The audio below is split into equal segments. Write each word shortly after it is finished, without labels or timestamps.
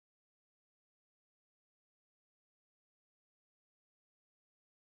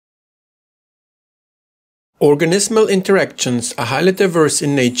Organismal interactions are highly diverse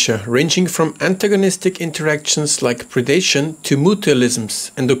in nature, ranging from antagonistic interactions like predation to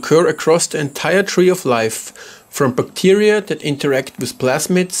mutualisms, and occur across the entire tree of life, from bacteria that interact with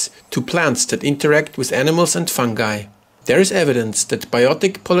plasmids to plants that interact with animals and fungi. There is evidence that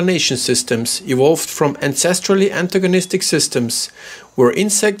biotic pollination systems evolved from ancestrally antagonistic systems, where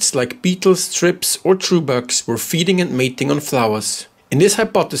insects like beetles, thrips or true bugs were feeding and mating on flowers. In this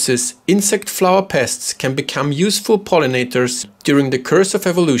hypothesis, insect flower pests can become useful pollinators during the course of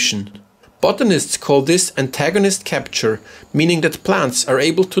evolution. Botanists call this antagonist capture, meaning that plants are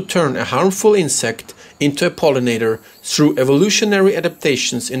able to turn a harmful insect into a pollinator through evolutionary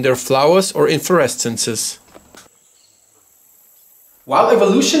adaptations in their flowers or inflorescences. While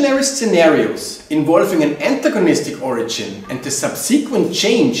evolutionary scenarios involving an antagonistic origin and the subsequent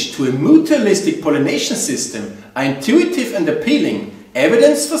change to a mutualistic pollination system are intuitive and appealing,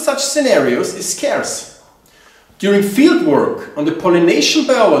 evidence for such scenarios is scarce. During fieldwork on the pollination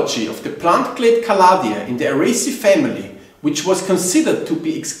biology of the plant clade Caladia in the Araceae family, which was considered to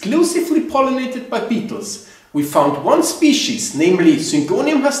be exclusively pollinated by beetles, we found one species, namely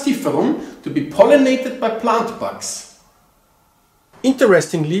Syngonium hastiferum, to be pollinated by plant bugs.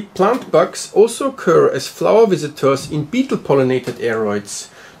 Interestingly, plant bugs also occur as flower visitors in beetle-pollinated aroids,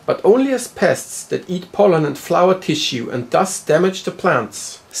 but only as pests that eat pollen and flower tissue and thus damage the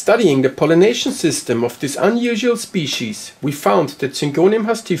plants. Studying the pollination system of this unusual species, we found that Syngonium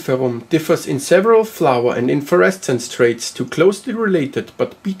hastiferum differs in several flower and inflorescence traits to closely related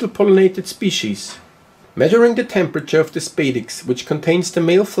but beetle-pollinated species. Measuring the temperature of the spadix, which contains the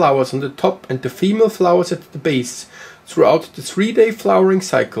male flowers on the top and the female flowers at the base, throughout the 3-day flowering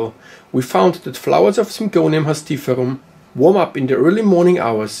cycle, we found that flowers of Syngonium hastiferum warm up in the early morning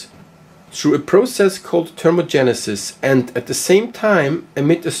hours through a process called thermogenesis and at the same time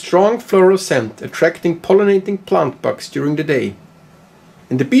emit a strong floral scent, attracting pollinating plant bugs during the day.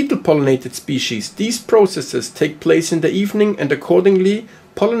 In the beetle-pollinated species, these processes take place in the evening and accordingly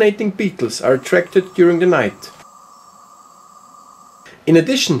pollinating beetles are attracted during the night. In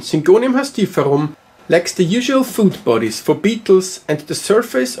addition, Syngonium hastiferum lacks the usual food bodies for beetles, and the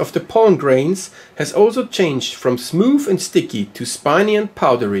surface of the pollen grains has also changed from smooth and sticky to spiny and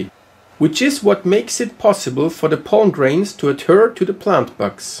powdery, which is what makes it possible for the pollen grains to adhere to the plant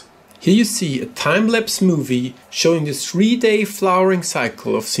bugs. Here you see a time-lapse movie showing the 3-day flowering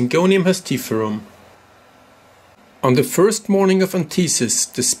cycle of Syngonium hastiferum. On the first morning of anthesis,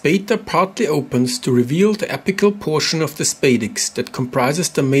 the spata partly opens to reveal the apical portion of the spadix that comprises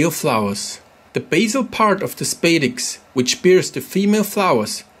the male flowers. The basal part of the spadix, which bears the female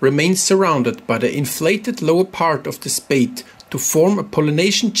flowers, remains surrounded by the inflated lower part of the spathe to form a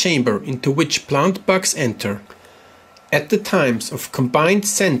pollination chamber into which plant bugs enter. At the times of combined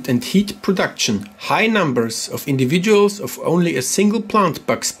scent and heat production, high numbers of individuals of only a single plant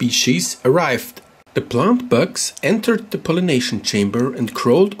bug species arrived. The plant bugs entered the pollination chamber and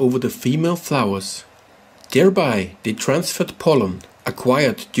crawled over the female flowers. Thereby they transferred pollen,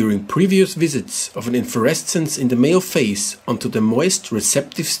 acquired during previous visits of an inflorescence in the male phase, onto the moist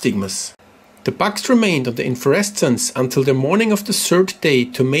receptive stigmas. The bugs remained on the inflorescence until the morning of the 3rd day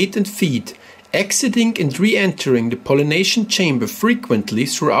to mate and feed, exiting and re-entering the pollination chamber frequently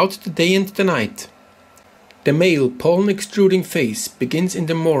throughout the day and the night. The male pollen-extruding phase begins in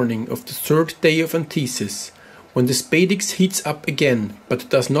the morning of the 3rd day of anthesis, when the spadix heats up again but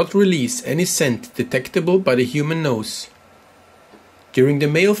does not release any scent detectable by the human nose. During the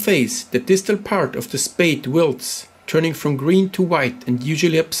male phase, the distal part of the spathe wilts, turning from green to white and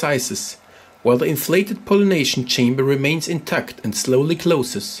usually abscisses, while the inflated pollination chamber remains intact and slowly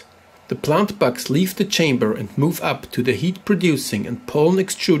closes. The plant bugs leave the chamber and move up to the heat-producing and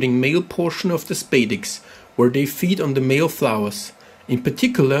pollen-extruding male portion of the spadix, where they feed on the male flowers, in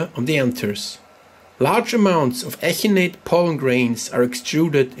particular on the anthers. Large amounts of echinate pollen grains are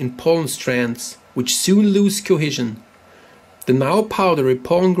extruded in pollen strands, which soon lose cohesion. The now powdery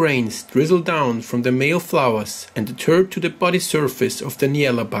pollen grains drizzle down from the male flowers and adhere to the body surface of the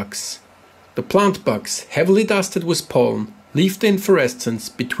Niella bugs. The plant bugs, heavily dusted with pollen, leave the inflorescence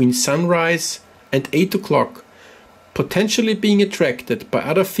between sunrise and 8 o'clock, potentially being attracted by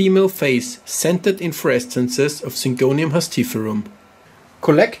other female phase scented inflorescences of Syngonium hastiferum.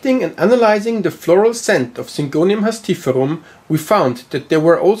 Collecting and analyzing the floral scent of Syngonium hastiferum, we found that there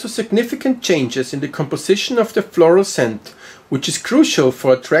were also significant changes in the composition of the floral scent, which is crucial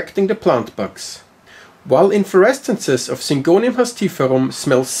for attracting the plant bugs. While inflorescences of Syngonium hastiferum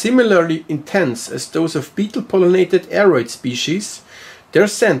smell similarly intense as those of beetle-pollinated aroid species, their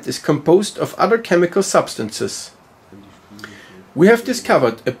scent is composed of other chemical substances. We have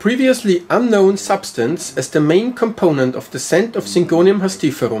discovered a previously unknown substance as the main component of the scent of Syngonium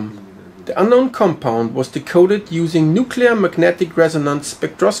hastiferum. The unknown compound was decoded using nuclear magnetic resonance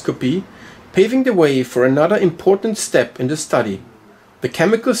spectroscopy, paving the way for another important step in the study: the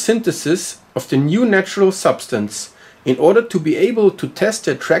chemical synthesis of the new natural substance, in order to be able to test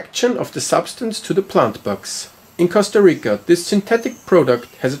the attraction of the substance to the plant bugs. In Costa Rica, this synthetic product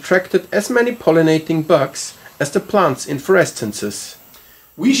has attracted as many pollinating bugs as the plant's inflorescences.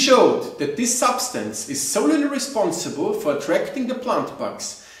 We showed that this substance is solely responsible for attracting the plant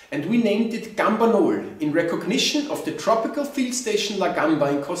bugs, and we named it gambanol in recognition of the tropical field station La Gamba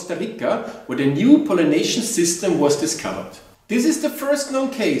in Costa Rica, where the new pollination system was discovered. This is the first known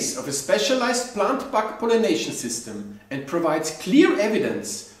case of a specialized plant bug pollination system and provides clear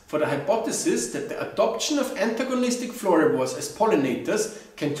evidence for the hypothesis that the adoption of antagonistic florivores as pollinators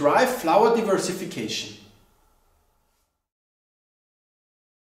can drive flower diversification.